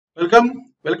Welcome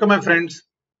my friends.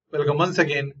 Welcome once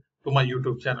again to my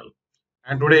YouTube channel.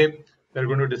 And today we are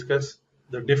going to discuss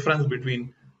the difference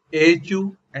between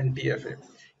AHU and TFA.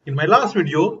 In my last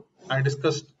video, I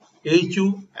discussed AHU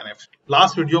and FC.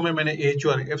 Last video में मैंने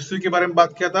AHU और FC के बारे में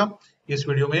बात किया था. इस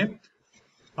वीडियो में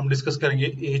हम डिस्कस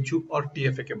करेंगे AHU और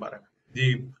TFA के बारे में.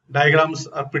 The diagrams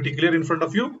are pretty clear in front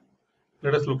of you.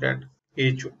 Let us look at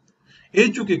AHU.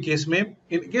 AHU के केस में,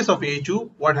 in case of AHU,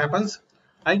 what happens?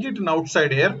 I get an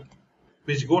outside air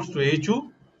which goes to AHU.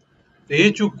 The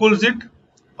AHU cools it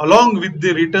along with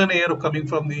the return air coming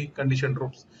from the conditioned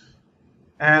rooms,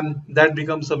 and that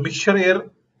becomes a mixture air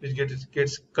which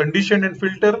gets conditioned and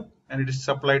filtered, and it is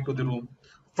supplied to the room.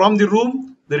 From the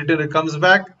room, the return air comes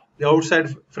back, the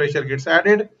outside fresh air gets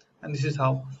added, and this is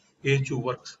how AHU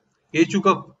works. AHU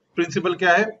का principal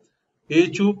क्या है?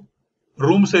 AHU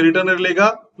room से return air लेगा,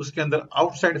 उसके अंदर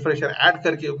outside fresh air add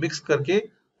करके mix करके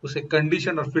उसे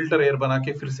कंडीशन और फिल्टर एयर बना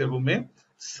के फिर से रूम में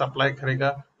सप्लाई करेगा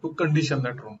to condition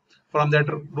that room. From that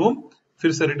room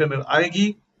फिर से रिटर्न एयर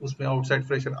आएगी, उसमें आउटसाइड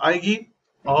फ्रेश एयर आएगी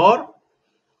और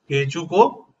AHU को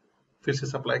फिर से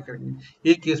सप्लाई करेंगे.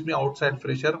 ये केस में आउटसाइड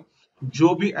फ्रेश एयर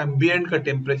जो भी एम्बिएंट का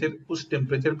टेम्परेचर उस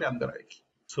टेम्परेचर पे अंदर आएगी.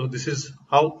 So this is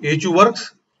how AHU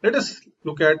works. Let us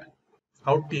look at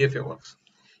how TFA works.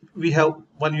 We have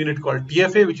one unit called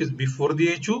TFA, which is before the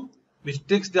AHU, which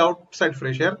takes the outside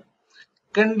fresh air,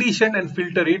 condition and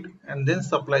filter it, and then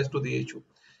supplies to the AHU.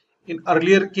 In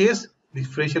earlier case, the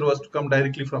fresh air was to come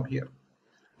directly from here,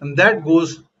 and that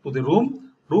goes to the room.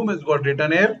 Room has got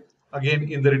return air. Again,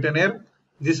 in the return air,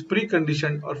 this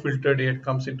pre-conditioned or filtered air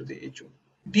comes into the AHU.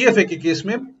 TFA के case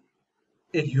में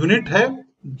एक unit है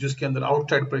जिसके अंदर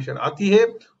outside pressure आती है,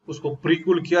 उसको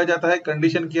प्रीकूल किया जाता है,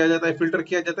 कंडीशन किया जाता है, फिल्टर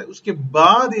किया जाता है, उसके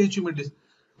बाद AHU में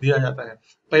दिया जाता है.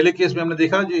 पहले केस में हमने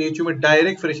देखा जो AHU में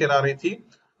डायरेक्ट फ्रेश एयर आ रही थी,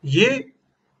 ये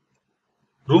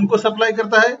रूम को सप्लाई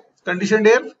करता है कंडीशनड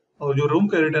एयर, और जो रूम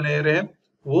का रिटर्न एयर है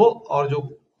वो और जो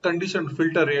कंडीशन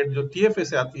फिल्टर एयर जो TFA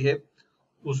से आती है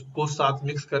उसको साथ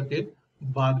मिक्स करके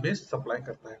बाद में सप्लाई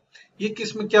करता है. ये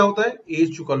केस में क्या होता है?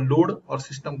 AHU का लोड और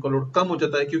सिस्टम का लोड कम हो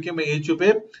जाता है क्योंकि मैं AHU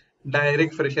पे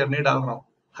डायरेक्ट फ्रेश एयर नहीं डाल रहा हूँ,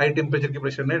 हाई टेम्परेचर की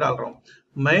प्रेशर नहीं डाल रहा हूँ,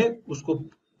 मैं उसको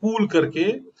कूल करके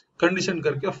कंडीशन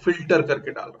करके और फिल्टर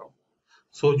करके डाल रहा हूँ.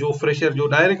 सो जो फ्रेश एयर जो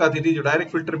डायरेक्ट आती थी, जो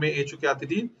डायरेक्ट फिल्टर में AHU के आती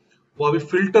थी, वो अभी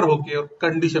फिल्टर होके और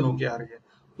कंडीशन होके आ रही है.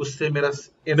 उससे मेरा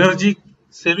एनर्जी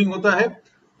सेविंग होता है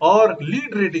और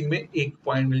लीड रेटिंग में 1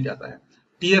 पॉइंट मिल जाता है.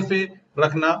 TFA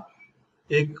रखना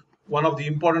एक one of the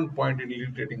important point in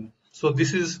lead rating. So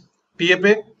this is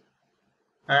TFA,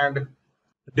 and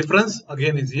difference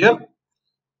again is here.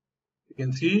 You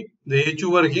can see the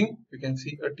AHU working, you can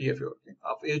see a TFA working.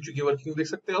 आप AHU की working देख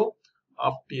सकते हो,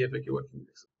 आप TFA की working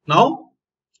देख सकते हो. Now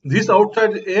this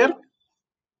outside air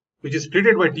which is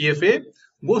treated by TFA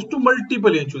goes to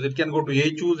multiple AHUs. It can go to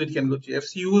AHUs, it can go to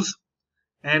FCUs,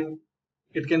 and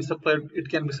it can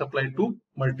be supplied to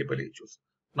multiple AHUs.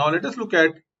 Now let us look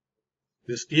at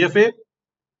this TFA.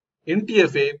 In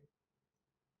TFA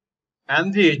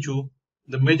and the AHU,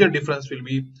 the major difference will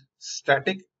be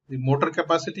static, the motor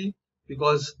capacity,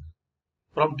 because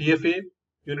from TFA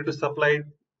you need to supply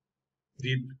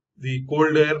the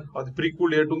cold air or the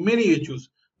pre-cooled air to many AHUs.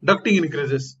 Ducting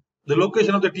increases. The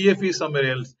location of the TFA is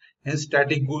somewhere else, hence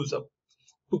static goes up.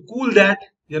 To cool that,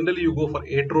 generally you go for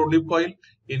 8-row dip coil.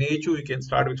 In AHU you can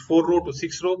start with 4-row to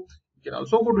 6-row. You can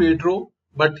also go to 8-row,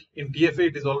 but in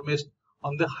TFA it is almost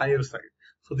on the higher side.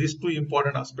 So these two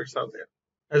important aspects are there.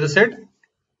 As I said,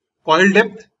 coil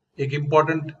depth एक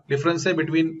important difference है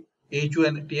between AHU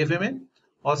and TFA में,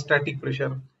 और static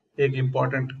pressure एक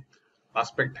important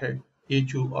aspect है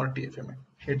AHU और TFA में.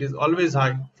 It is always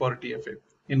high for TFA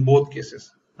in both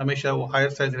cases. हमेशा वो higher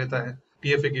size रहता है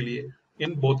TFA के लिए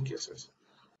in both cases.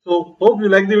 So hope you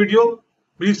like the video.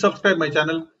 Please subscribe my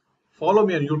channel. Follow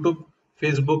me on YouTube,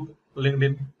 Facebook,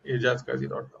 LinkedIn,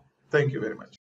 ajazkazi.com. Thank you very much.